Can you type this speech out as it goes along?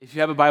If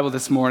you have a Bible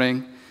this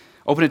morning,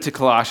 open it to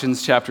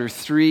Colossians chapter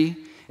 3.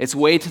 It's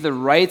way to the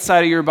right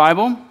side of your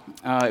Bible.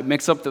 It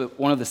makes up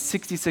one of the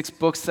 66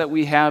 books that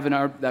we have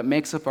that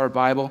makes up our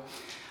Bible.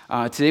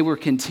 Today we're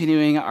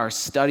continuing our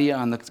study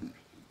on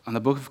the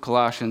book of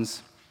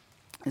Colossians.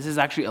 This is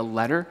actually a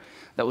letter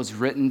that was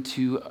written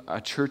to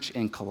a church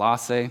in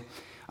Colossae.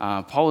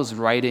 Paul is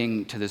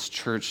writing to this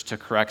church to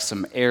correct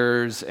some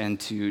errors and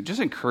to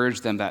just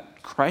encourage them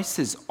that Christ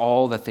is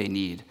all that they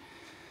need.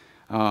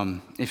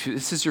 If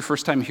this is your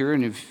first time here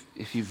and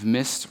if you've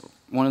missed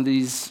one of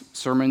these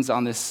sermons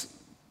on this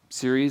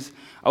series,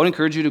 I would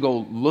encourage you to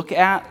go look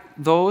at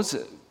those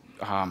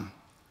on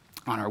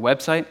our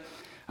website,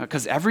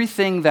 because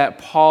everything that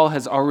Paul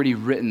has already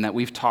written that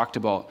we've talked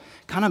about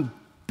kind of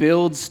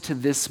builds to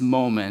this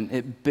moment.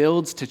 It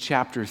builds to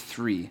chapter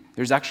 3.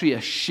 There's actually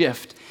a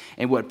shift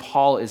in what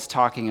Paul is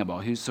talking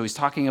about. So he's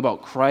talking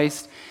about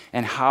Christ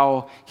and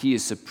how he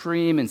is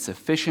supreme and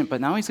sufficient,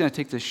 but now he's going to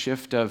take the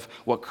shift of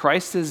what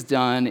Christ has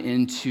done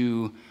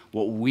into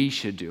what we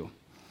should do.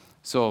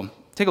 So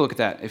take a look at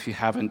that if you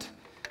haven't,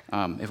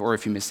 or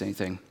if you missed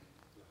anything.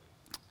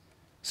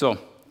 So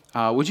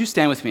would you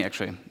stand with me,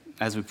 actually,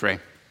 as we pray?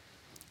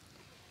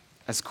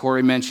 As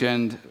Corey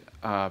mentioned,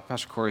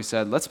 Pastor Corey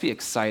said, let's be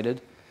excited.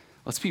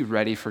 Let's be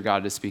ready for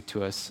God to speak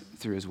to us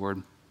through his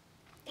word.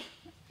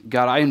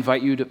 God, I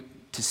invite you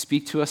to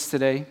speak to us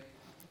today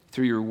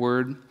through your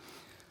word,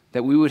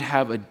 that we would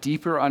have a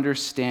deeper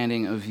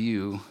understanding of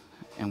you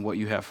and what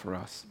you have for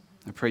us.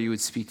 I pray you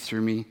would speak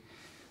through me,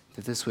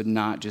 that this would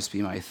not just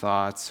be my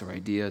thoughts or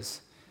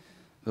ideas,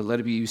 but let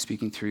it be you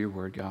speaking through your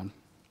word, God.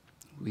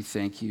 We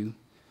thank you.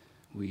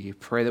 We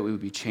pray that we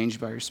would be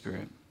changed by your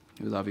Spirit.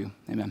 We love you.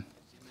 Amen.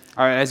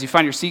 All right, as you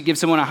find your seat, give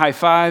someone a high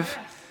five.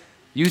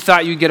 You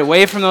thought you'd get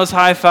away from those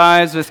high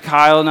fives with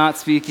Kyle not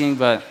speaking,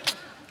 but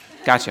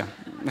gotcha.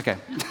 Okay.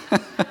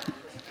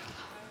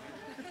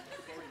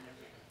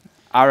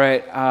 All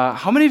right.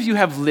 How many of you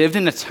have lived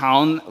in a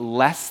town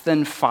less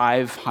than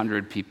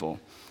 500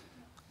 people?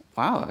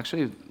 Wow,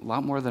 actually a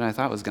lot more than I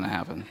thought was going to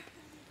happen.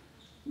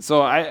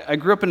 So I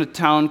grew up in a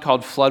town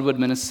called Floodwood,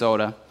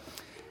 Minnesota.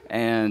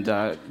 And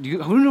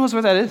who knows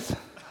where that is?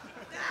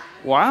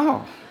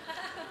 Wow.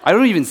 I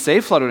don't even say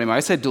Floodwood anymore.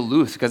 I say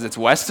Duluth because it's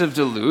west of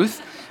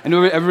Duluth. And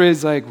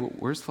everybody's like,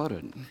 where's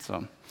Floodwood?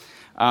 So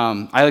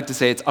I like to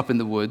say it's up in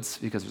the woods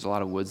because there's a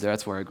lot of woods there.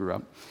 That's where I grew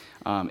up.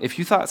 If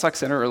you thought Sauk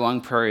Center or Long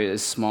Prairie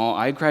is small,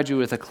 I graduated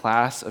with a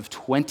class of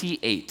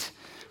 28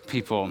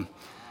 people.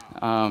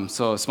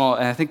 So small.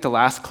 And I think the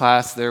last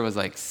class there was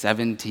like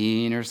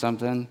 17 or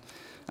something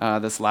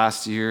this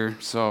last year.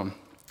 And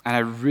I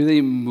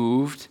really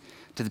moved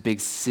to the big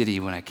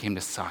city when I came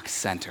to Sauk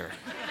Center.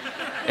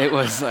 It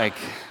was like,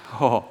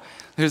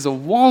 there's a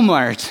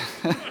Walmart.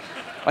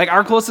 Like,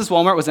 our closest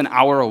Walmart was an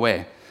hour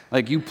away.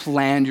 Like, you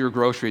planned your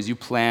groceries. You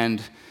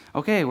planned,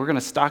 okay, we're going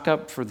to stock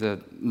up for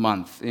the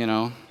month,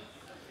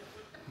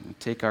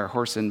 Take our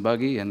horse and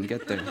buggy and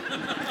get there.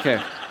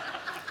 Okay.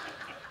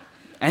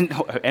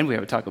 And we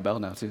have a Taco Bell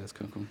now, too. That's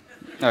cool.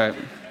 All right.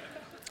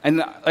 And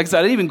like I said,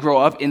 I didn't even grow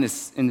up in the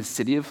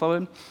city of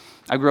Flowood.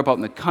 I grew up out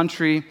in the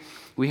country.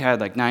 We had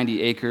like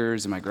 90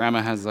 acres, and my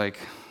grandma has like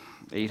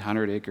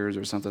 800 acres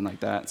or something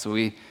like that. So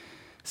we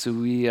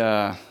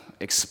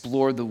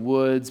explored the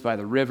woods by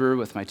the river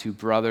with my two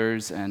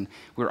brothers, and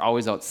we were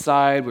always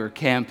outside. We were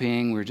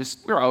camping. We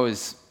were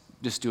always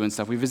just doing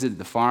stuff. We visited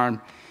the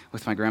farm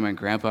with my grandma and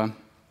grandpa.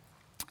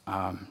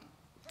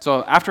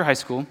 So after high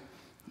school,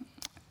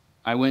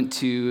 I went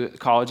to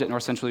college at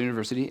North Central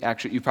University.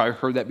 Actually, you probably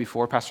heard that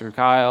before. Pastor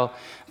Kyle,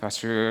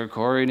 Pastor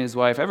Corey and his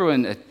wife,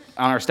 everyone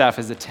on our staff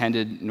has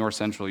attended North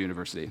Central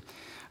University.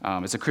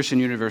 It's a Christian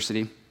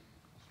university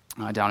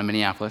down in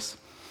Minneapolis.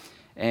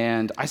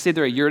 And I stayed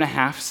there a year and a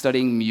half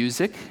studying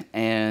music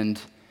and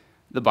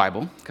the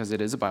Bible, because it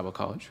is a Bible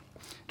college.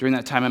 During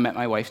that time, I met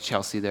my wife,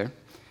 Chelsea, there.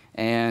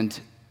 And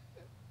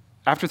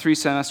after 3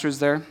 semesters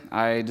there,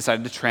 I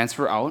decided to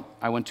transfer out.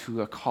 I went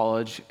to a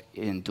college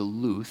in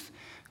Duluth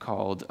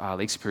called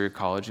Lake Superior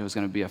College. I was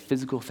going to be a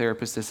physical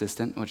therapist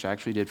assistant, which I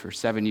actually did for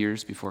 7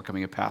 years before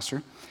becoming a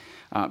pastor,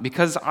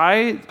 because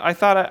I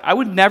thought I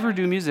would never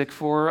do music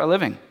for a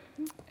living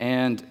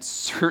and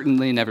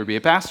certainly never be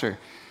a pastor.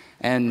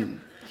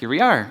 And here we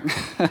are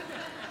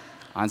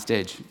on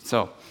stage.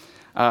 So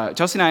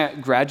Chelsea and I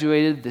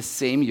graduated the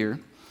same year,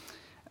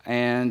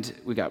 and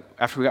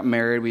after we got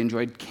married, we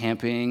enjoyed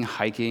camping,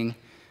 hiking,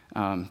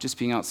 just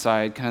being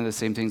outside, kind of the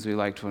same things we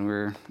liked when we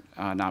were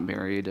not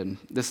married. And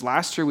this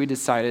last year, we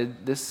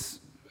decided that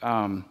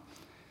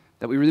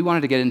we really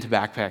wanted to get into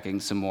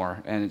backpacking some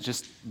more, and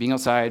just being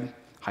outside,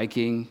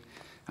 hiking,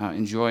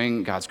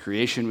 enjoying God's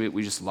creation.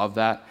 We just love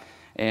that,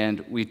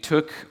 and we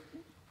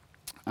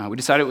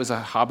decided it was a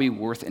hobby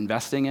worth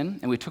investing in,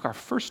 and we took our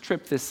first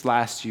trip this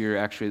last year,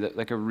 actually,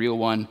 like a real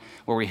one,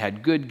 where we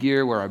had good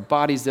gear, where our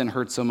bodies didn't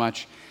hurt so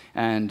much,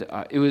 and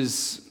it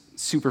was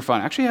super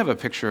fun. I actually have a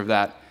picture of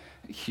that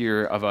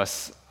here of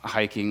us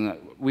hiking.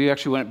 We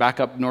actually went back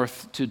up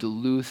north to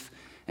Duluth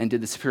and did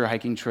the Superior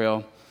Hiking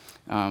Trail.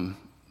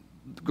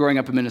 growing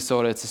up in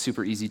Minnesota, it's a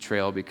super easy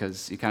trail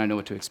because you kind of know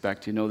what to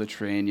expect. You know the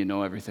terrain, you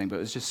know everything, but it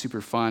was just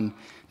super fun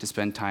to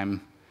spend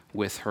time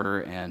with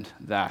her and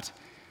that.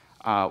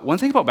 One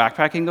thing about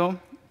backpacking, though,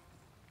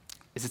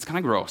 is it's kind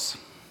of gross.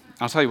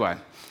 I'll tell you why.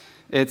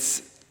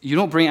 You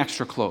don't bring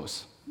extra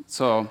clothes,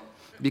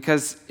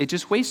 because it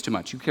just weighs too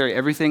much. You carry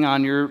everything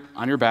on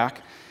your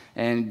back,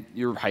 and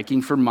you're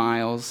hiking for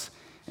miles.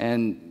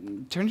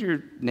 And turn to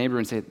your neighbor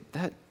and say,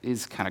 "That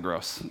is kind of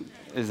gross,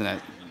 isn't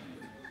it?"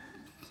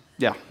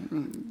 Yeah.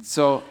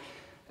 So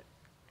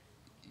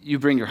you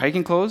bring your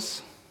hiking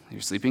clothes,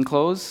 your sleeping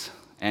clothes,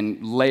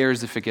 and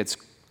layers if it gets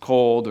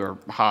cold or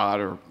hot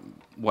or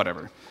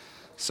whatever.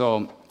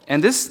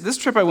 And this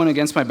trip I went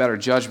against my better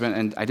judgment,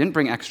 and I didn't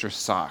bring extra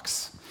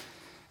socks.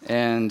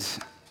 And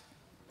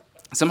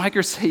some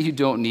hikers say you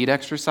don't need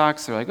extra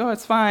socks. They're like, "Oh,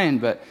 it's fine,"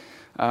 but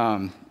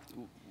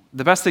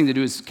the best thing to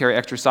do is carry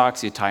extra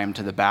socks. You tie them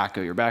to the back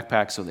of your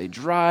backpack so they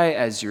dry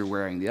as you're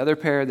wearing the other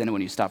pair. Then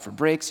when you stop for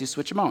breaks, you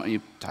switch them out, and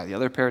you tie the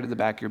other pair to the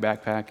back of your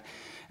backpack.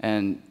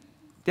 And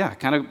yeah,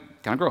 kind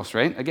of gross,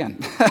 right? Again,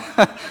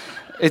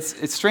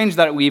 it's strange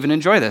that we even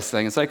enjoy this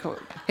thing. It's like,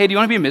 hey, do you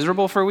want to be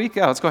miserable for a week?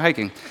 Yeah, let's go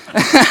hiking.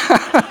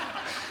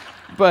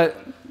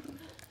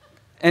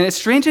 And it's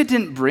strange I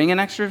didn't bring an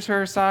extra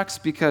pair of socks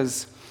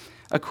because,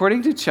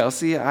 according to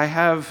Chelsea, I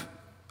have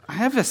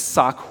a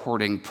sock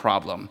hoarding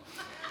problem.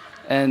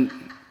 And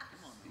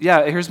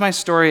yeah, here's my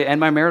story and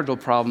my marital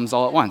problems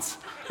all at once.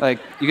 Like,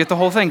 you get the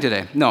whole thing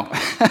today. No.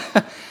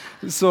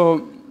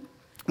 So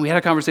we had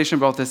a conversation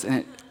about this,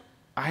 and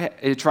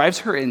it drives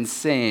her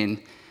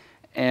insane.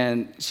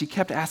 And she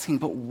kept asking,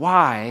 "But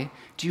why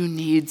do you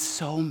need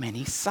so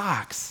many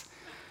socks?"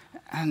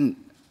 And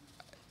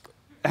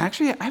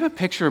actually, I have a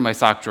picture of my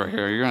sock drawer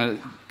here. You're going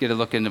to get a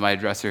look into my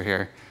dresser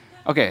here.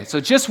 Okay, so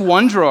just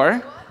one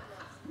drawer,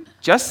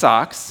 just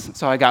socks.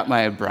 So I got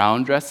my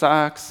brown dress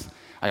socks.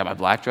 I got my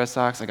black dress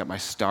socks. I got my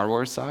Star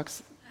Wars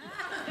socks.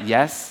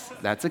 Yes,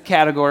 that's a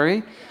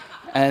category.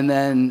 And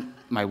then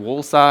my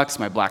wool socks,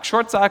 my black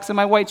short socks, and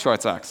my white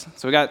short socks.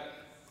 So we got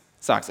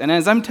socks. And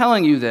as I'm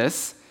telling you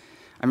this,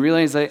 I'm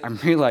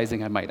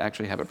realizing I might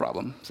actually have a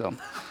problem. So,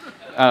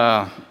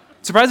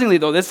 surprisingly,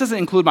 though, this doesn't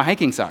include my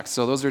hiking socks.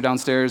 So those are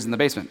downstairs in the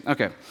basement.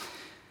 Okay.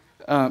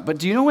 But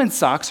do you know when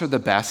socks are the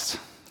best?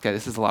 Okay,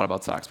 this is a lot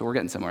about socks, but we're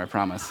getting somewhere, I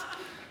promise.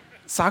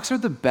 Socks are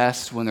the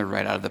best when they're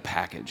right out of the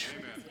package.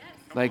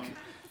 Like,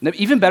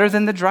 even better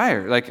than the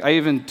dryer. Like, I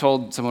even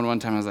told someone one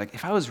time, I was like,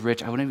 if I was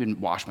rich, I wouldn't even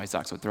wash my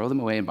socks. I would throw them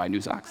away and buy new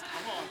socks.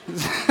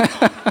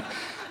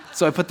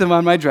 So I put them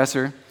on my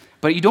dresser.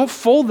 But you don't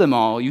fold them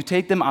all. You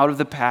take them out of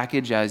the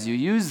package as you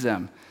use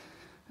them.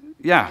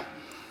 Yeah.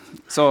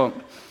 So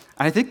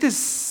I think this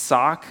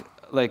sock,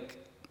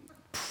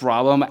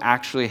 problem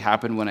actually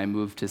happened when I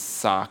moved to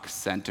Sock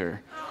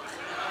Center.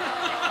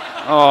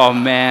 Oh,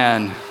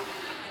 man.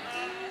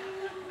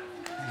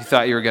 You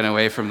thought you were getting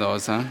away from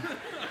those, huh?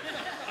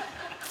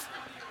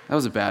 That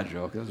was a bad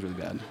joke. That was really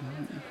bad.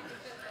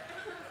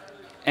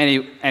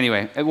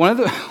 Anyway, one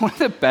of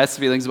the best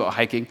feelings about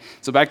hiking,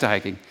 so back to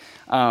hiking,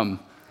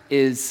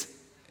 is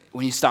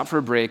when you stop for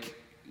a break,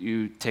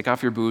 you take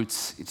off your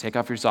boots, you take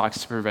off your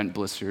socks to prevent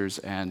blisters,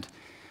 and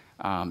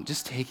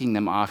just taking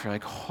them off, you're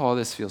like, oh,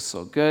 this feels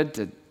so good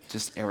to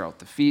just air out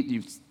the feet.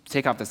 You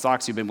take off the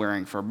socks you've been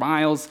wearing for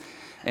miles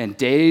and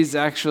days,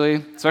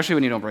 actually, especially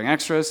when you don't bring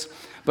extras.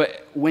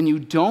 But when you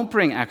don't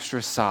bring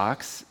extra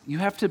socks, you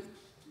have to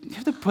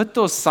put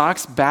those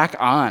socks back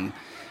on,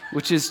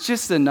 which is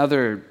just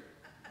another,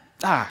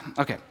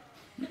 okay.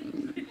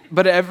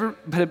 But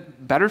a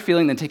better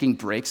feeling than taking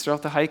breaks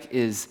throughout the hike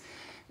is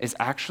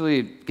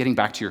actually getting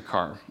back to your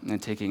car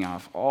and taking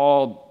off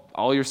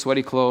all your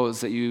sweaty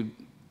clothes that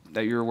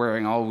you're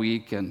wearing all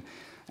week and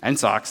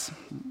socks,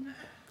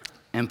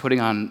 and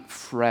putting on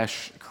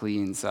fresh,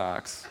 clean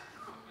socks.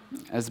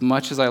 As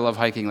much as I love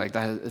hiking like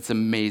that, it's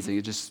amazing.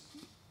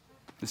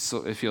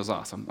 It feels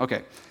awesome.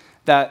 Okay,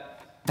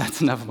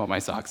 that's enough about my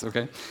socks,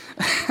 okay?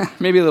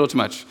 Maybe a little too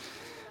much.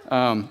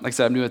 Like I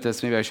said, I'm new at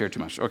this. Maybe I shared too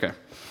much. Okay.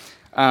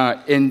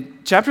 In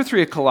chapter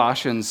 3 of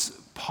Colossians,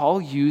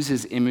 Paul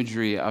uses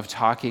imagery of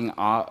taking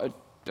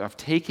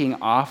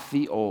off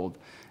the old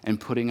and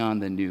putting on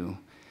the new,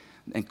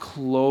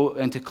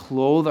 and to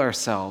clothe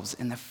ourselves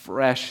in the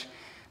fresh,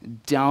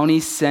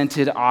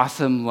 downy-scented,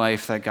 awesome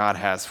life that God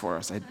has for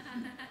us. I'm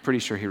pretty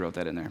sure he wrote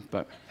that in there.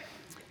 But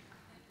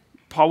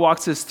Paul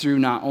walks us through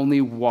not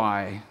only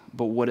why,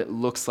 but what it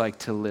looks like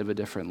to live a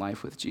different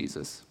life with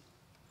Jesus.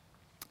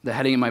 The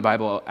heading in my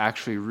Bible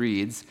actually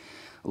reads,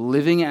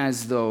 "Living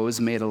as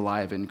those made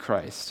alive in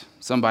Christ."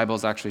 Some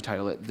Bibles actually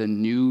title it, "The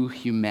New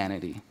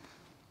Humanity."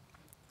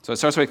 So it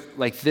starts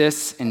like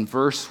this in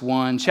verse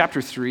 1,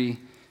 chapter 3.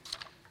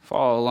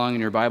 Follow along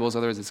in your Bibles,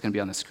 otherwise it's going to be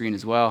on the screen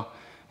as well.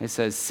 It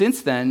says,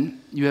 "Since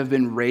then you have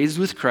been raised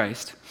with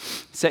Christ.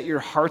 Set your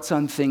hearts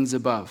on things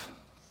above,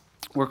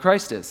 where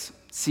Christ is,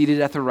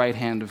 seated at the right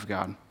hand of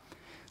God.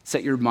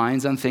 Set your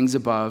minds on things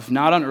above,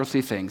 not on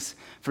earthly things.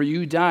 For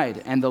you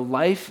died, and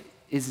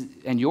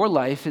your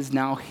life is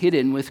now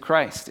hidden with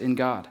Christ in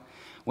God.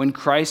 When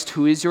Christ,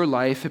 who is your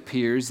life,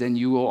 appears, then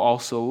you will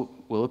also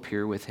will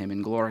appear with him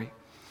in glory.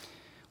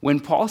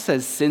 When Paul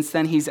says since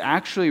then, he's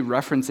actually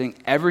referencing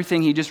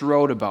everything he just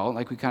wrote about,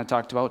 like we kind of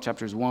talked about,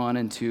 chapters 1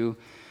 and 2,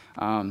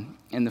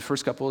 in the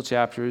first couple of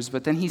chapters.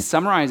 But then he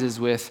summarizes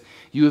with,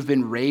 you have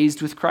been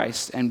raised with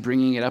Christ, and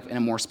bringing it up in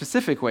a more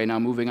specific way, now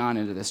moving on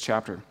into this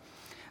chapter.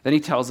 Then he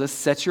tells us,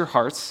 set your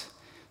hearts,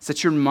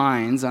 set your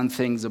minds on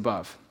things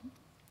above,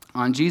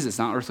 on Jesus,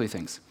 not earthly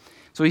things.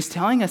 So he's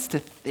telling us to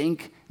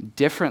think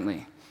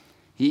differently.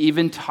 He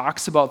even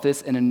talks about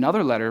this in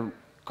another letter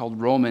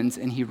called Romans,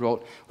 and he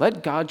wrote,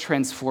 let God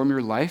transform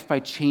your life by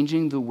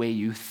changing the way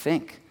you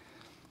think.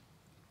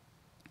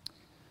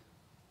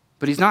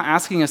 But he's not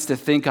asking us to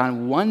think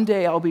on one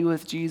day I'll be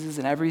with Jesus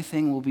and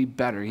everything will be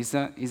better. He's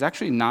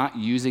actually not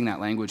using that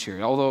language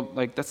here,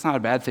 although that's not a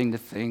bad thing to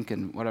think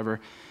and whatever.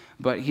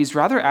 But he's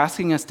rather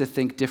asking us to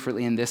think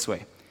differently in this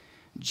way.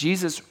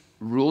 Jesus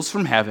rules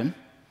from heaven.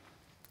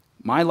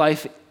 My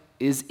life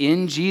is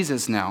in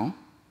Jesus now,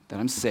 that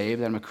I'm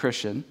saved, that I'm a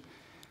Christian.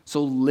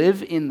 So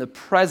live in the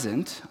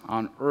present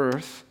on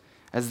earth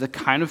as the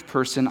kind of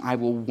person I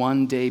will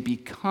one day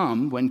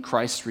become when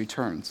Christ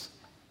returns.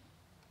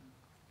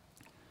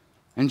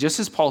 And just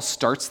as Paul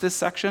starts this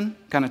section,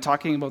 kind of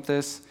talking about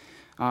this,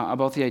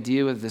 about the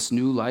idea of this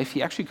new life,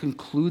 he actually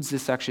concludes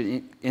this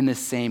section in the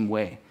same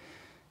way.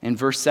 In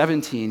verse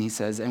 17, he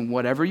says, and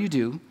whatever you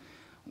do,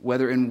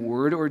 whether in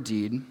word or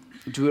deed,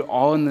 do it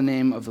all in the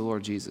name of the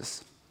Lord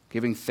Jesus,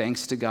 giving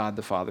thanks to God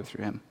the Father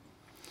through him.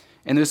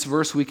 In this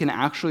verse, we can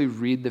actually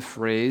read the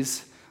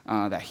phrase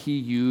that he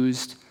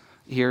used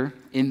here,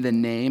 in the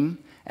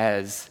name,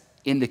 as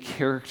in the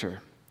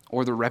character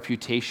or the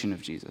reputation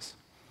of Jesus.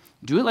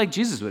 Do it like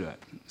Jesus would do it.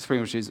 That's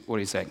pretty much what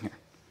he's saying here.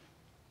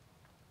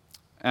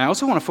 And I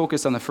also want to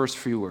focus on the first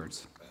few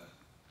words.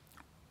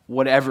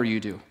 Whatever you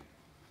do.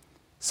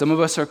 Some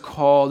of us are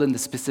called into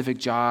specific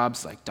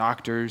jobs like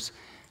doctors,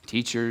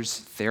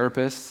 teachers,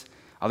 therapists.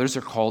 Others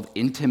are called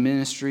into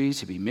ministry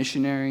to be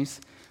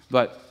missionaries.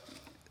 But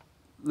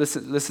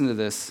listen to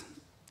this.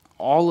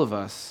 All of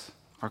us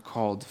are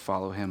called to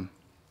follow him.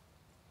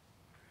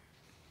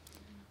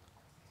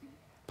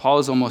 Paul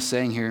is almost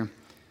saying here,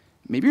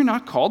 maybe you're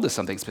not called to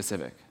something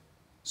specific.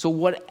 So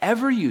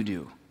whatever you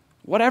do,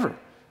 whatever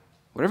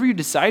you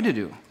decide to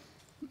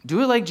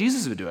do it like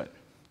Jesus would do it.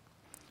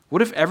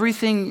 What if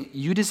everything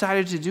you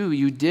decided to do,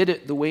 you did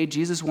it the way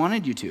Jesus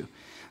wanted you to?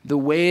 The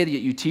way that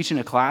you teach in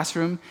a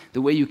classroom,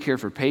 the way you care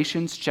for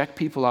patients, check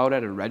people out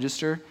at a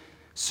register,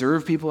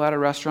 serve people at a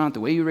restaurant,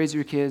 the way you raise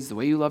your kids, the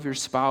way you love your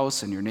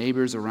spouse and your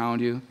neighbors around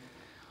you.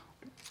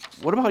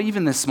 What about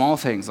even the small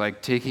things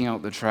like taking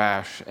out the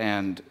trash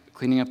and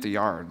cleaning up the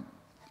yard?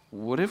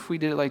 What if we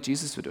did it like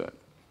Jesus would do it?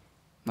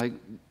 Like,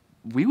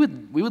 we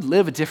would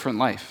live a different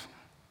life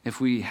if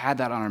we had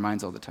that on our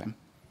minds all the time.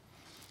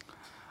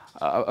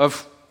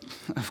 Of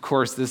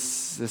course, this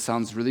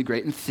sounds really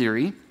great in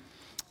theory.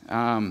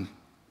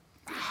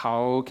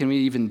 How can we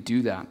even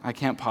do that? I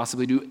can't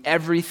possibly do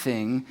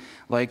everything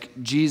like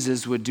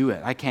Jesus would do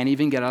it. I can't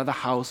even get out of the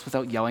house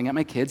without yelling at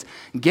my kids,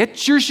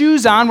 get your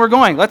shoes on, we're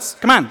going.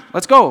 Come on,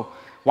 let's go.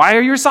 Why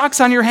are your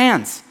socks on your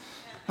hands?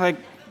 I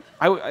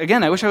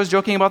wish I was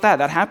joking about that.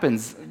 That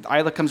happens.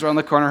 Isla comes around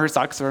the corner, her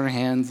socks are on her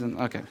hands, and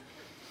okay.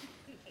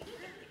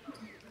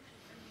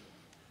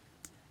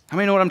 How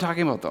many know what I'm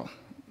talking about, though?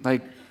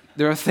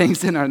 There are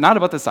things in our, not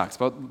about the socks,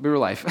 about real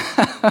life,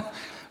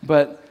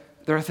 but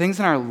there are things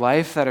in our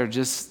life that are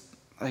just,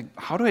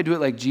 how do I do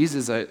it like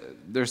Jesus?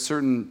 There are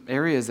certain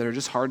areas that are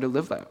just hard to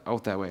live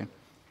out that way.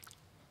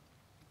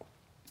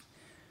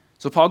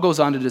 So Paul goes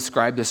on to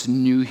describe this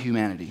new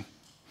humanity,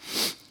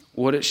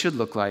 what it should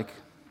look like,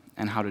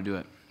 and how to do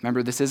it.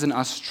 Remember, this isn't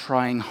us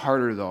trying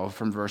harder, though,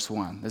 from verse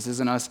 1. This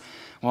isn't us,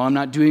 well, I'm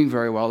not doing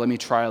very well, let me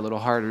try a little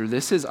harder.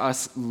 This is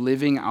us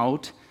living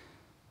out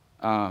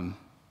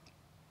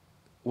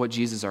what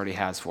Jesus already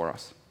has for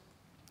us.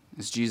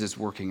 It's Jesus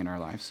working in our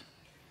lives.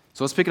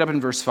 So let's pick it up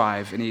in verse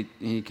 5, and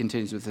he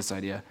continues with this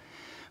idea.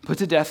 Put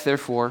to death,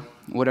 therefore,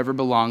 whatever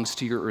belongs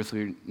to your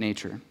earthly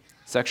nature,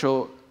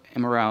 sexual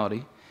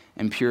immorality,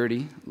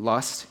 impurity,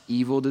 lust,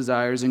 evil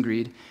desires, and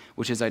greed,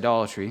 which is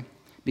idolatry.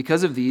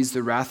 Because of these,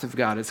 the wrath of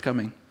God is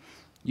coming.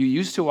 You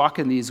used to walk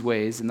in these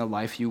ways in the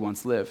life you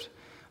once lived,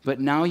 but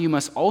now you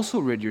must also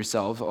rid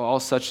yourself of all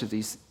such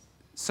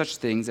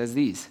things as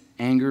these: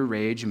 anger,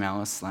 rage,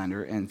 malice,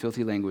 slander, and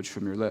filthy language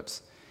from your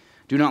lips.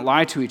 Do not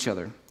lie to each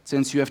other,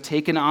 since you have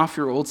taken off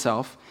your old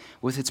self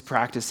with its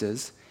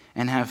practices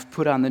and have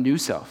put on the new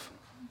self,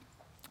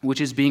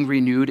 which is being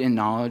renewed in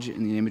knowledge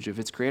in the image of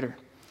its creator.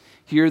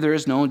 Here there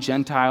is no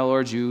Gentile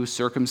or Jew,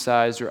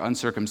 circumcised or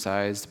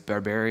uncircumcised,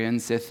 barbarian,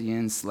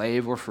 Scythian,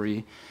 slave or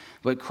free,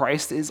 but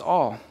Christ is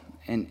all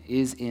and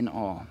is in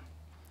all.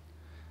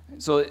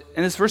 So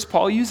in this verse,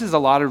 Paul uses a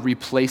lot of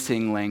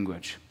replacing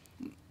language.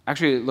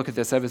 Actually, look at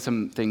this. I have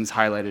some things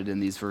highlighted in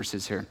these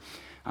verses here.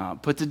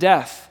 Put to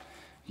death.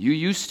 You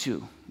used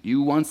to.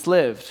 You once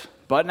lived.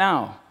 But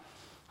now.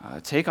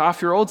 Take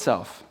off your old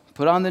self.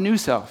 Put on the new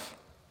self.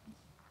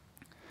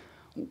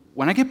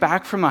 When I get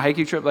back from a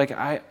hiking trip,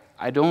 I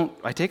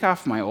take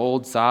off my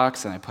old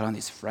socks and I put on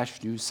these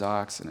fresh new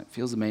socks and it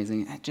feels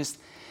amazing.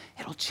 It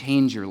It'll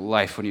change your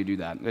life when you do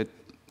that.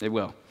 It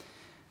will.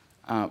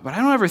 But I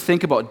don't ever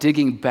think about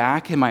digging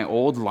back in my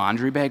old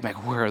laundry bag,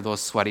 like, where are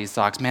those sweaty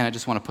socks? Man, I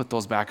just want to put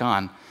those back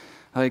on.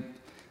 Like,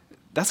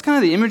 that's kind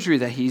of the imagery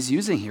that he's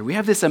using here. We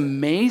have this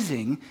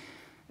amazing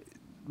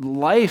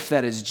life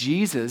that is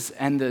Jesus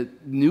and the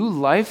new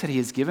life that he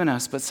has given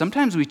us, but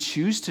sometimes we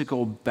choose to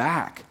go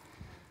back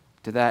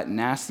to that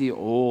nasty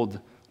old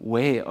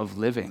way of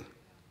living.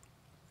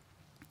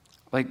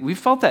 Like, we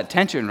felt that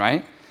tension,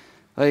 right?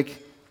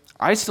 Like,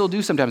 I still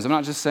do sometimes. I'm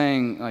not just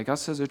saying, like,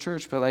 us as a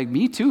church, but, like,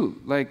 me too.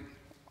 Like,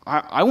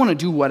 I want to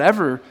do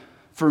whatever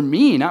for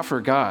me, not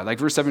for God. Like,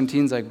 verse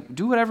 17 is like,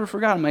 do whatever for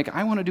God. I'm like,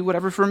 I want to do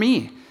whatever for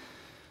me.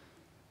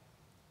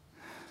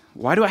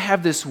 Why do I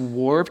have this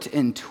warped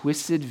and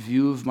twisted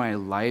view of my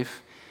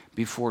life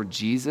before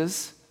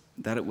Jesus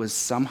that it was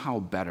somehow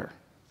better?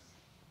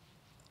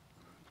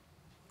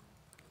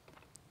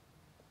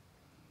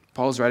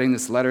 Paul's writing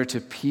this letter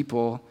to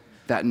people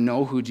that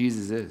know who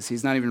Jesus is.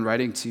 He's not even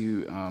writing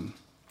to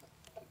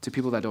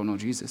people that don't know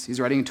Jesus. He's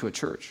writing to a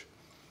church.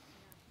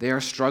 They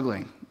are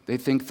struggling. They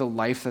think the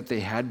life that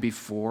they had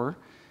before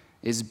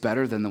is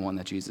better than the one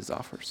that Jesus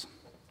offers.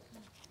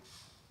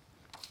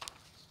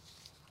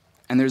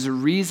 And there's a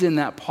reason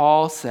that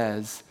Paul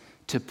says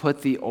to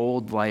put the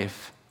old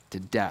life to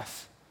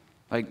death.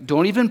 Like,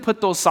 don't even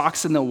put those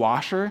socks in the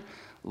washer,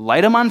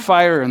 light them on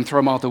fire and throw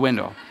them out the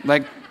window.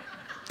 Like,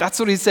 that's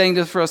what he's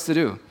saying for us to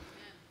do.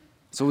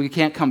 So we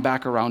can't come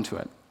back around to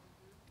it.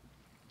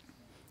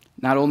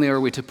 Not only are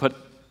we to put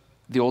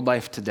the old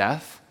life to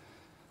death,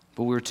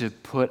 but we're to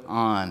put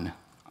on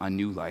a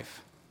new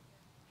life.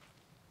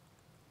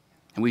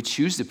 And we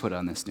choose to put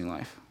on this new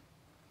life.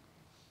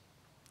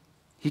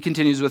 He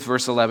continues with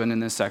verse 11 in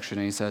this section,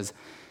 and he says,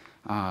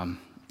 and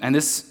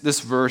this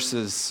verse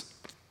is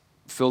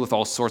filled with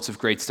all sorts of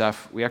great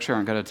stuff. We actually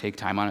aren't going to take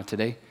time on it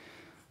today.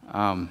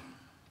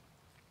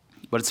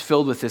 But it's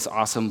filled with this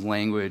awesome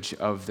language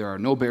of there are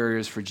no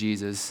barriers for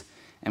Jesus.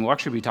 And we'll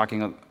actually be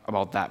talking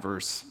about that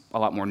verse a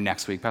lot more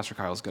next week. Pastor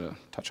Kyle's going to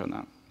touch on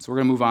that. So we're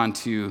going to move on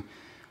to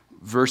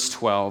verse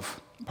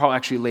 12. Paul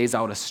actually lays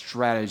out a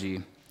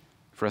strategy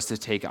for us to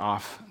take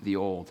off the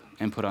old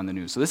and put on the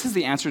new. So this is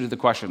the answer to the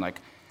question, like,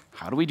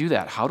 how do we do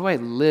that? How do I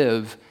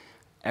live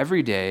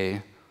every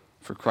day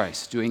for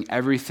Christ, doing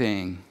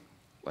everything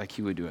like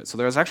he would do it? So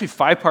there's actually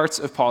 5 parts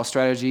of Paul's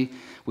strategy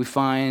we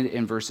find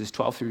in verses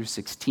 12 through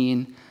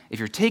 16. If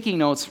you're taking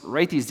notes,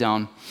 write these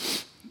down.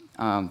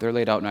 They're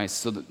laid out nice.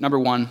 So number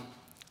 1,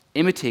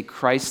 imitate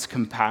Christ's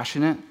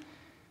compassionate,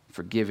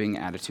 forgiving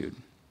attitude.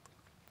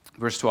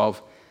 Verse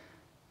 12,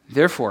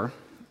 therefore,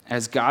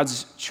 as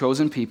God's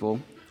chosen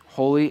people,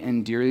 holy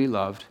and dearly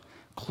loved,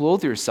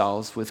 clothe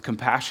yourselves with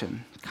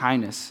compassion,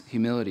 kindness,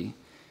 humility,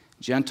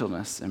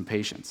 gentleness, and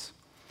patience.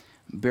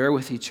 Bear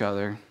with each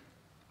other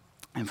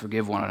and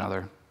forgive one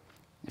another.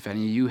 If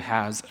any of you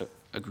has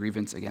a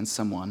grievance against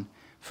someone,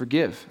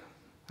 forgive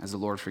as the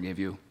Lord forgave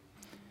you.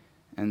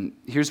 And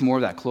here's more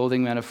of that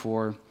clothing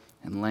metaphor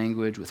and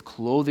language with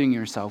clothing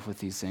yourself with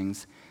these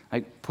things.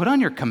 Like, put on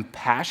your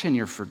compassion,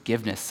 your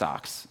forgiveness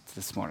socks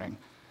this morning.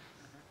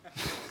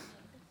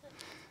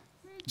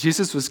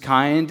 Jesus was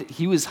kind,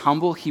 he was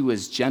humble, he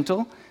was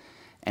gentle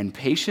and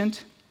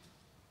patient.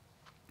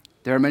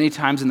 There are many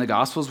times in the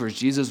Gospels where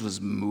Jesus was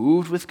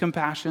moved with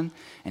compassion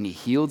and he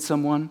healed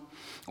someone,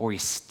 or he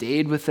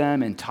stayed with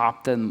them and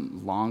taught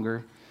them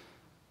longer.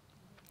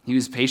 He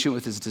was patient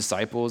with his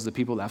disciples, the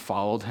people that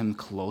followed him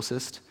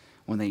closest,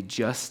 when they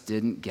just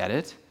didn't get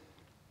it.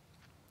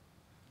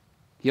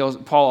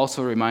 Paul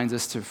also reminds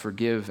us to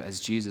forgive as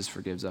Jesus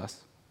forgives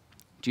us.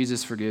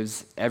 Jesus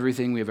forgives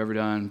everything we have ever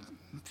done,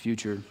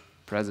 future,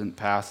 present,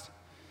 past.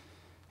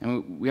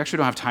 And we actually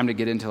don't have time to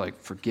get into like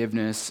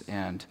forgiveness,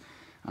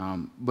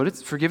 but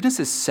forgiveness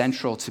is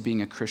central to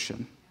being a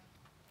Christian.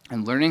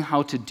 And learning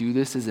how to do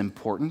this is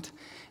important,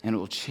 and it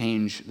will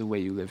change the way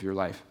you live your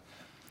life.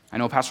 I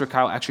know Pastor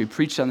Kyle actually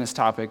preached on this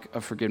topic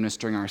of forgiveness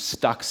during our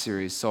Stuck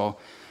series. So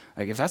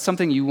like, if that's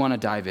something you want to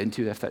dive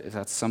into, if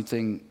that's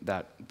something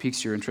that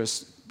piques your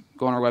interest,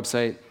 go on our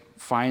website,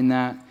 find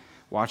that,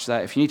 watch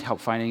that. If you need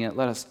help finding it,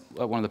 let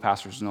one of the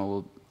pastors know.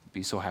 We'll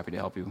be so happy to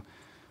help you.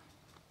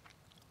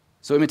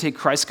 So imitate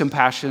Christ's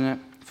compassionate,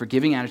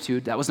 forgiving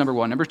attitude. That was number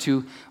 1. Number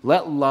 2,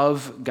 let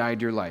love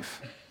guide your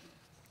life.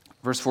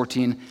 Verse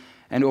 14,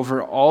 and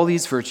over all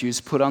these virtues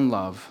put on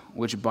love,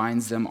 which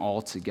binds them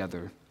all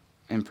together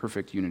in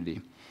perfect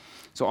unity.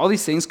 So all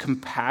these things,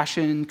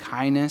 compassion,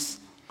 kindness,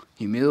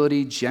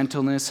 humility,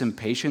 gentleness, and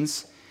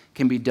patience,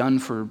 can be done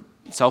for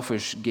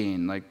selfish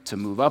gain, like to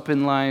move up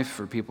in life,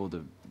 for people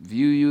to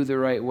view you the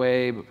right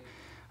way.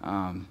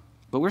 But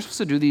we're supposed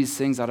to do these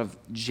things out of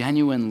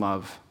genuine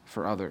love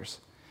for others.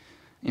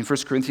 In 1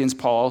 Corinthians,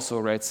 Paul also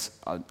writes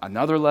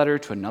another letter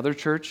to another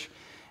church,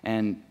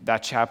 and that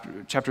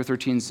chapter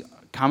 13 is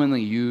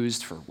commonly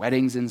used for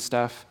weddings and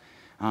stuff.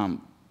 But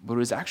it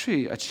was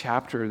actually a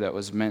chapter that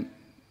was meant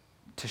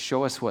to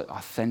show us what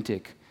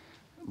authentic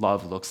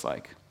love looks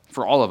like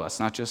for all of us,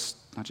 not just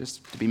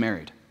to be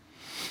married.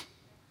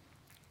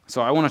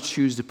 So I want to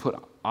choose to put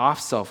off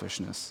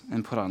selfishness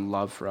and put on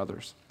love for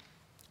others.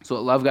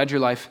 So love God your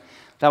life.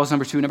 That was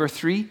number 2. Number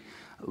 3,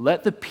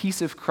 let the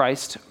peace of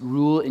Christ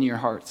rule in your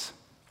hearts.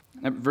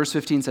 Verse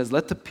 15 says,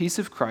 let the peace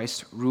of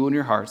Christ rule in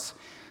your hearts,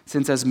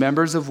 since as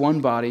members of one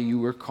body you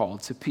were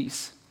called to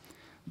peace.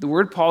 The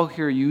word Paul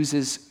here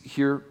uses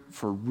here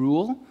for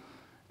rule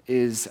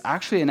is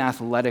actually an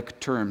athletic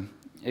term.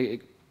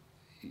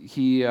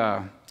 He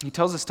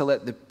tells us to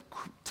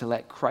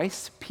let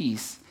Christ's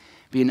peace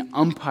be an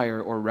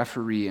umpire or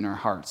referee in our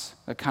hearts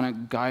that kind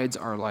of guides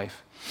our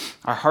life.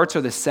 Our hearts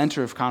are the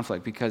center of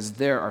conflict because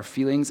there our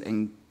feelings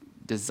and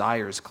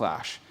desires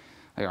clash,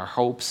 like our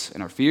hopes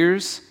and our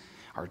fears,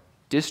 our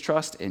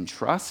distrust and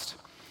trust,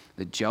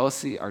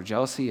 our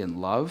jealousy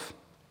and love.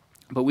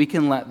 But we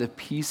can let the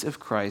peace of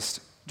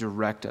Christ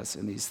direct us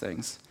in these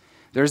things.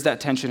 There's that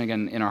tension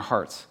again in our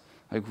hearts.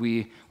 Like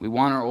we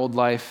want our old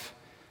life,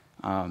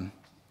 but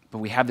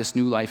we have this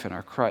new life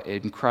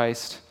in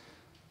Christ.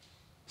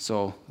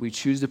 So we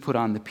choose to put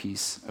on the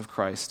peace of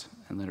Christ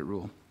and let it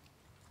rule.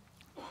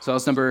 So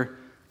that's number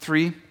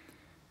 3.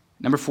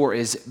 Number 4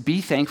 is be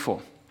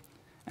thankful.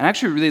 And I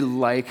actually really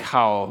like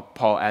how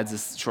Paul adds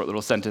this short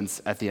little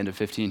sentence at the end of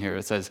 15 here.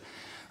 It says,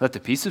 let the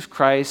peace of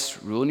Christ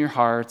rule in your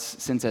hearts,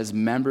 since as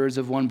members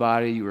of one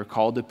body you were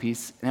called to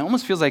peace. And it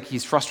almost feels like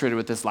he's frustrated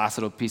with this last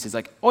little piece. He's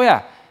like, oh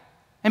yeah,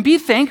 and be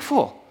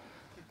thankful.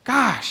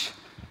 Gosh.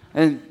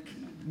 And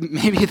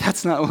maybe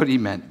that's not what he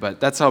meant, but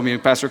that's how me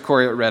and Pastor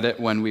Corey read it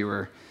when he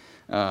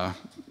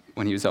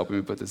was helping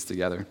me put this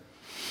together.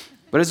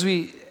 But as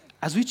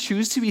we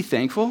choose to be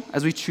thankful,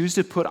 as we choose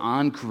to put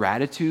on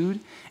gratitude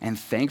and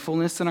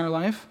thankfulness in our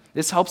life,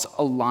 this helps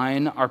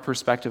align our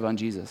perspective on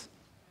Jesus.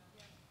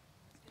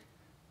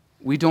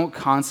 We don't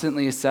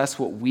constantly assess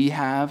what we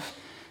have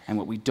and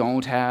what we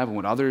don't have and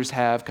what others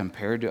have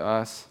compared to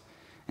us.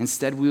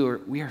 Instead,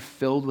 we are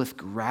filled with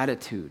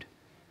gratitude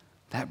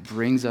that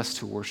brings us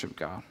to worship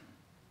God.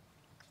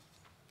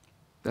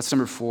 That's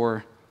number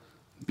 4,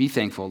 be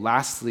thankful.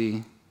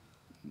 Lastly,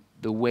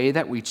 the way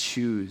that we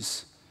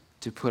choose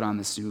to put on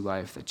this new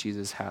life that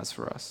Jesus has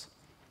for us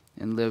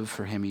and live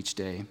for him each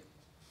day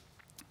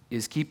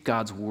is keep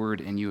God's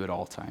word in you at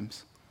all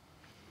times.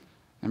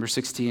 Number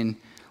 16,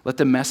 let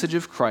the message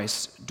of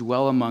Christ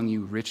dwell among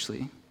you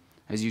richly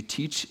as you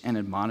teach and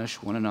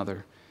admonish one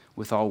another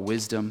with all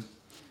wisdom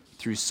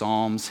through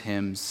psalms,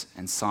 hymns,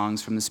 and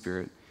songs from the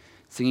Spirit,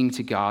 singing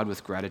to God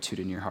with gratitude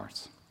in your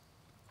hearts.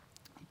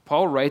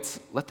 Paul writes,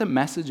 let the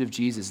message of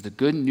Jesus, the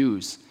good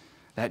news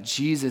that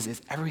Jesus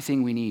is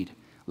everything we need,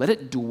 let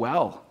it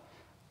dwell,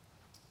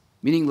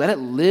 meaning let it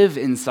live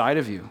inside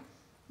of you.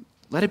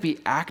 Let it be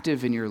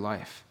active in your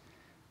life,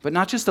 but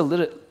not just a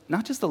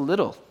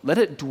little. Let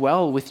it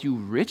dwell with you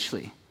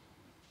richly,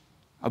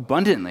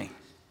 abundantly.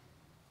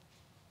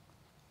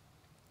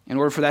 In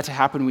order for that to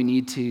happen, we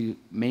need to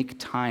make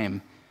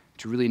time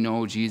to really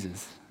know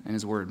Jesus and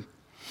his word.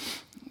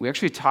 We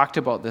actually talked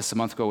about this a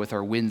month ago with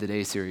our Win the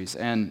Day series,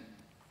 and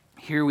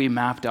here we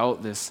mapped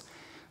out this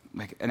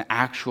like an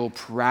actual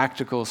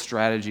practical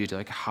strategy to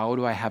like how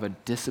do I have a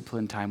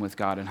disciplined time with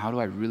God and how do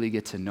I really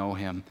get to know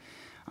him.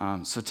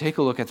 So take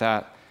a look at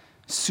that.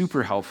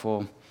 Super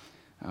helpful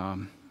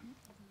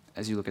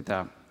as you look at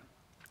that.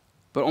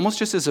 But almost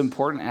just as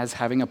important as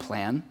having a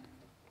plan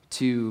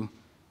to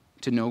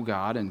know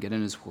God and get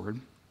in his word,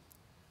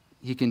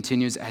 he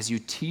continues, as you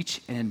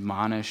teach and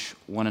admonish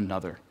one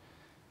another.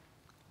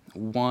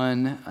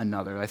 One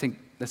another. I think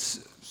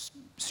that's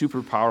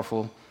super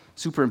powerful,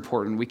 super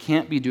important. We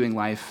can't be doing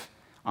life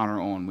on our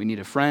own. We need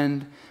a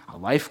friend, a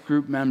life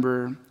group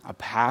member, a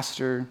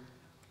pastor,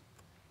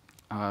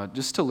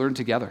 just to learn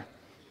together.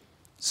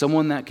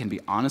 Someone that can be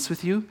honest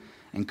with you,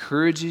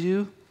 encourages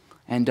you,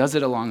 and does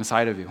it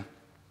alongside of you.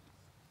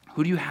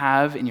 Who do you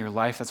have in your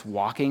life that's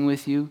walking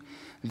with you,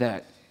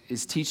 that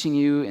is teaching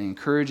you and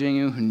encouraging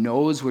you, who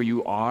knows where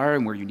you are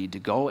and where you need to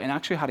go, and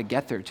actually how to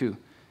get there too?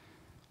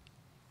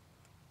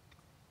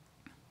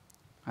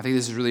 I think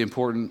this is really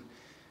important,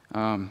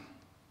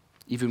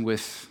 even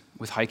with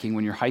hiking.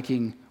 When you're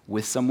hiking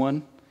with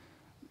someone,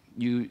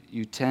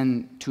 you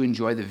tend to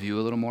enjoy the view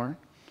a little more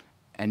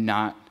and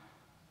not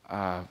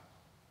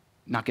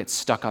get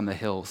stuck on the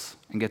hills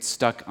and get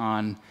stuck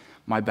on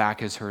my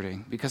back is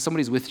hurting. Because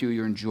somebody's with you,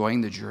 you're enjoying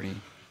the journey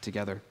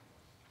together.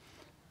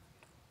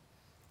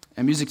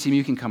 And music team,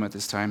 you can come at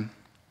this time.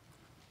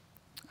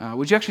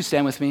 Would you actually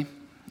stand with me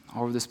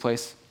all over this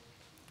place?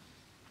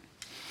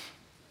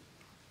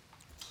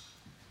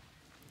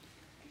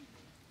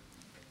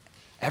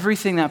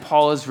 Everything that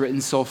Paul has written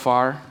so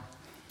far,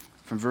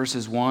 from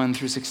verses 1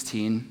 through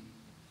 16,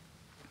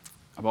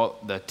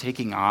 about the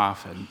taking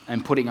off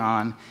and putting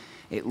on,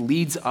 it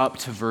leads up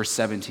to verse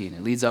 17.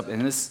 It leads up,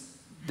 and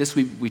this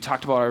we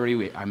talked about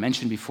already, I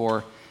mentioned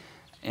before,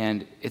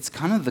 and it's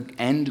kind of the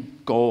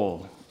end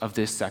goal of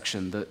this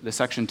section, the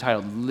section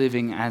titled,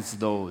 Living as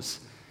Those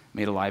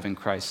Made Alive in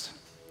Christ.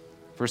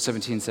 Verse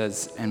 17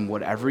 says, and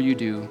whatever you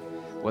do,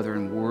 whether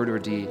in word or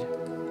deed,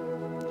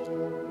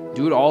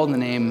 do it all in the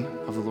name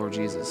of the Lord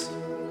Jesus,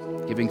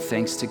 giving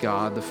thanks to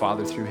God the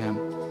Father through him.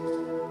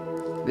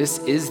 This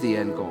is the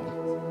end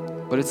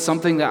goal, but it's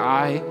something that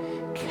I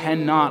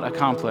cannot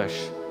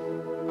accomplish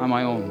on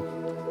my own.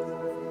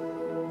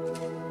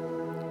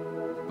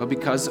 But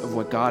because of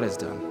what God has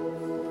done,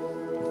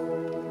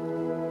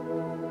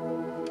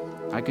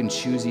 I can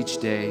choose each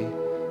day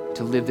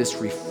to live this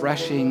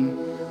refreshing,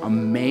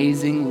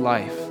 amazing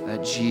life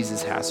that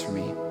Jesus has for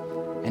me,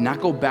 and not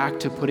go back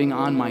to putting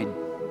on my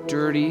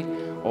dirty,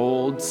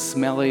 old,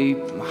 smelly,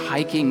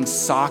 hiking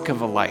sock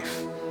of a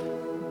life.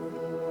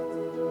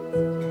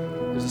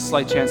 There's a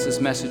slight chance this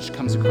message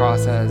comes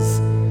across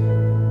as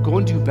go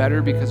and do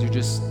better because you're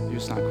just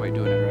not quite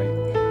doing it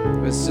right.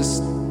 But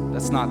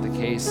that's not the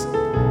case.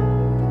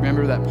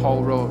 Remember that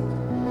Paul wrote,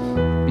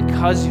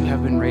 because you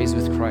have been raised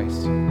with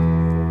Christ.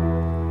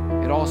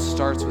 It all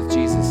starts with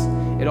Jesus.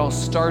 It all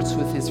starts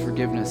with his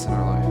forgiveness in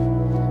our life.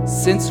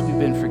 Since we've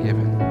been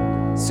forgiven,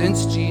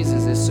 since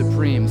Jesus is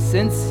supreme,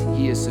 since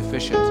he is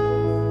sufficient,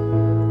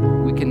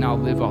 we can now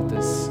live out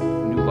this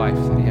new life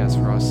that he has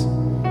for us.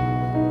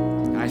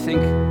 And I think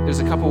there's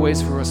a couple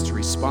ways for us to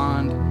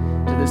respond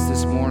to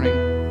this morning.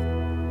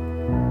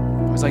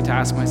 I always like to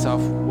ask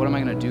myself, what am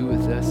I going to do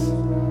with this?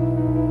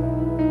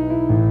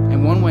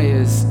 And one way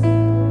is,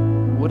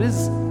 what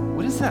is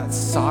that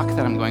sock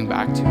that I'm going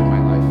back to in my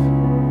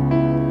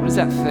life? What is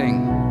that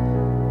thing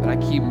that I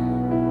keep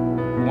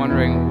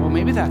wondering, well,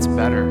 maybe that's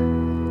better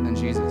than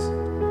Jesus?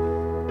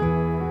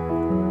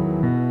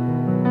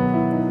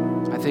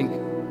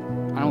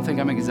 I don't think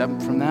I'm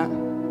exempt from that.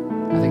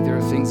 I think there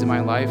are things in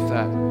my life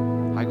that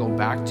I go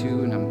back to,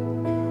 and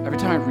every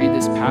time I read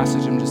this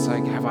passage, I'm just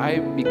like, have I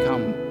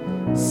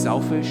become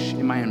selfish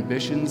in my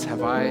ambitions?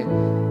 Have I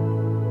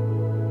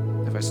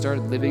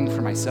started living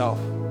for myself?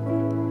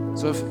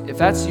 So if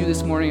that's you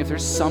this morning, if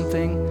there's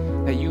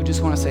something that you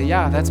just want to say,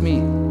 yeah, that's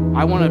me.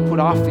 I want to put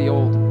off the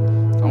old.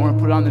 I want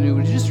to put on the new.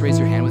 Would you just raise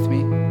your hand with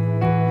me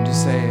and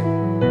just say,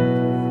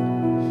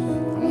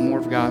 I want more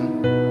of God.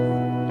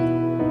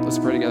 Let's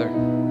pray together.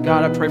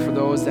 God, I pray for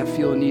those that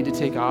feel a need to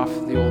take off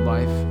the old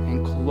life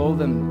and clothe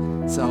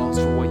themselves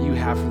for what you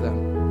have for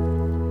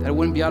them. That it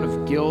wouldn't be out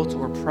of guilt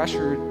or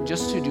pressure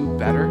just to do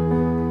better,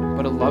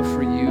 but a love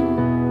for you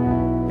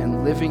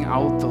and living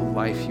out the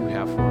life you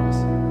have for us.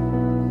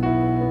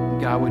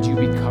 God, would you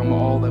become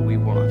all that we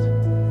want?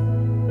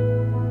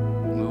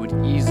 We would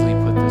easily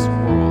put this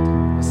world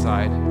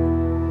aside.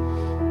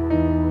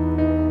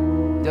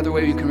 The other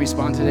way you can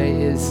respond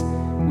today is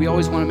we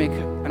always want to make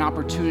an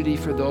opportunity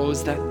for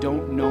those that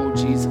don't know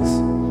Jesus,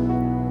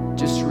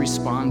 just to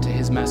respond to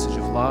his message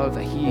of love,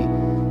 that he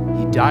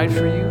died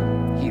for you,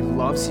 he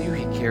loves you,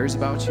 he cares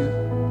about you.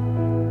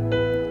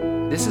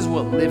 This is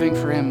what living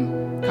for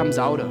him comes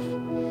out of,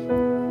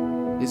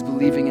 is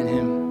believing in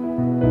him.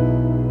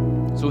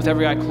 So with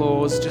every eye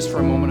closed, just for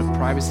a moment of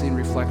privacy and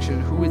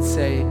reflection, who would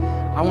say,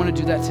 I want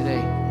to do that today?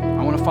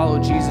 I want to follow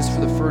Jesus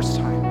for the first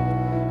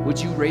time. Would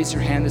you raise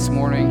your hand this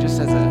morning just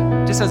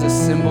as a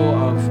symbol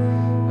of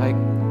like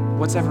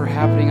what's ever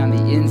happening on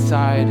the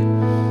inside?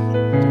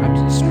 I'm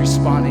just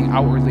responding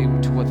outwardly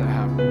to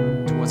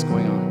what's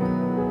going on.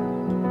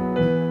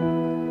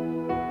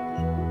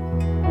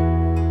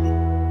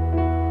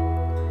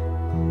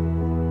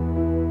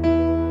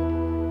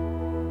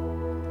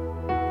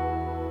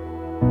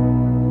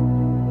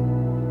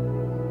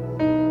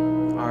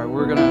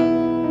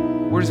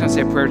 We're just going to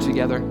say a prayer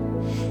together,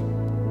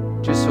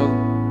 just so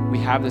we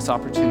have this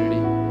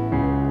opportunity.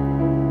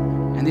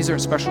 And these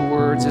aren't special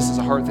words. This is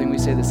a hard thing. We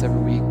say this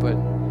every week, but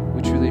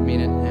we truly mean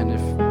it. And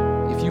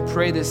if you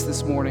pray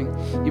this morning,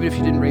 even if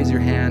you didn't raise your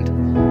hand,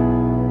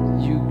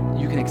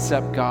 you can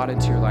accept God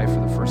into your life for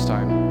the first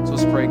time. So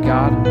let's pray.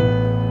 God,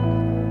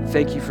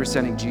 thank you for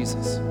sending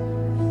Jesus,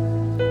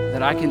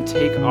 that I can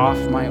take off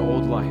my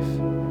old life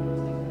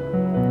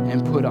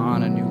and put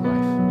on a new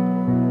life.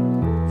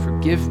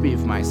 Forgive me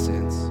of my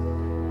sins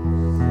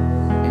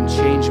and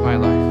change my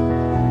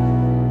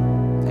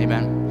life.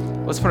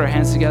 Amen. Let's put our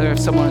hands together if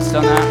someone has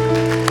done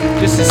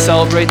that, just to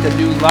celebrate the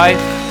new life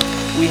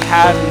we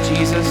have in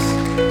Jesus.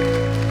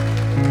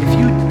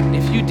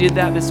 If you did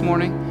that this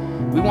morning,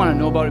 we want to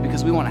know about it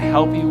because we want to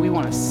help you. We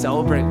want to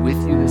celebrate with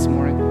you this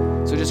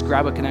morning. So just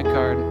grab a Connect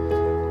card,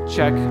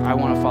 check, I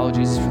want to follow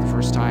Jesus for the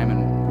first time,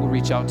 and we'll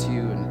reach out to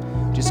you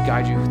and just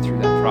guide you through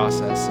that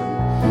process.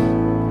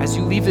 And as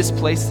you leave this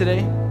place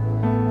today,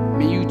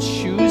 may you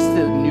choose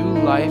the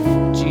new life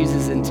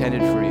Jesus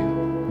intended for you.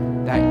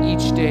 That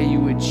each day you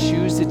would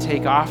choose to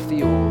take off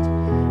the old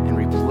and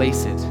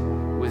replace it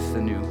with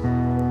the new,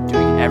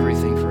 doing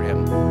everything for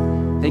him.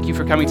 Thank you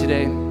for coming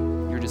today.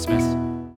 You're dismissed.